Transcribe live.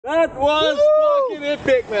That was fucking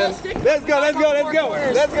epic, man. Let's go, let's go, let's go,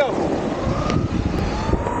 let's go.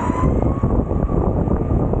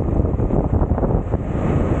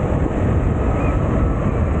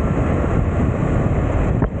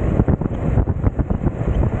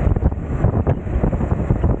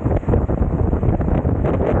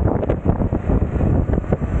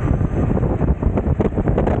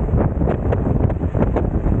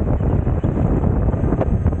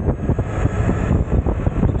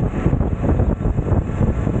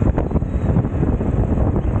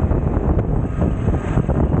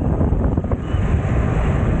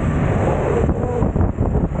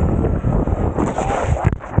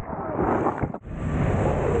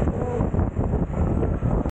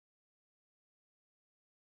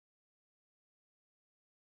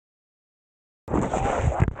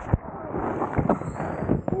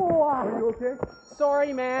 Are you okay?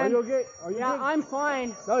 Sorry, man. Are you okay? Are you yeah, good? I'm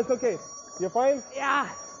fine. No, it's okay. You're fine? Yeah.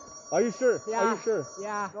 Are you sure? Yeah. Are you sure?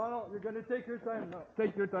 Yeah. No, you're gonna take your time. No,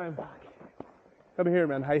 take your time. Come here,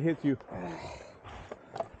 man. I hit you.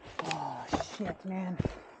 Oh, shit, man.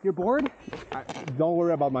 You're bored? Don't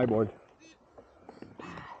worry about my board.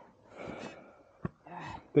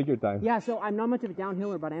 Take your time. Yeah, so I'm not much of a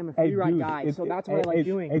downhiller, but I am a free ride guy, so that's what I like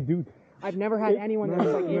doing. Hey, dude. I've never had anyone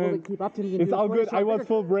that's like able to keep up to me. And It's all good. I was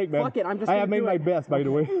full break, man. Fuck it, I'm just I have made my best, by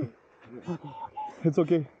the way. Okay. It's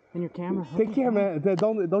okay. And your camera. Take care, man.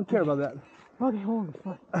 Don't care about that. Okay, holy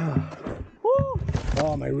fuck.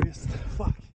 Oh, my wrist. Fuck.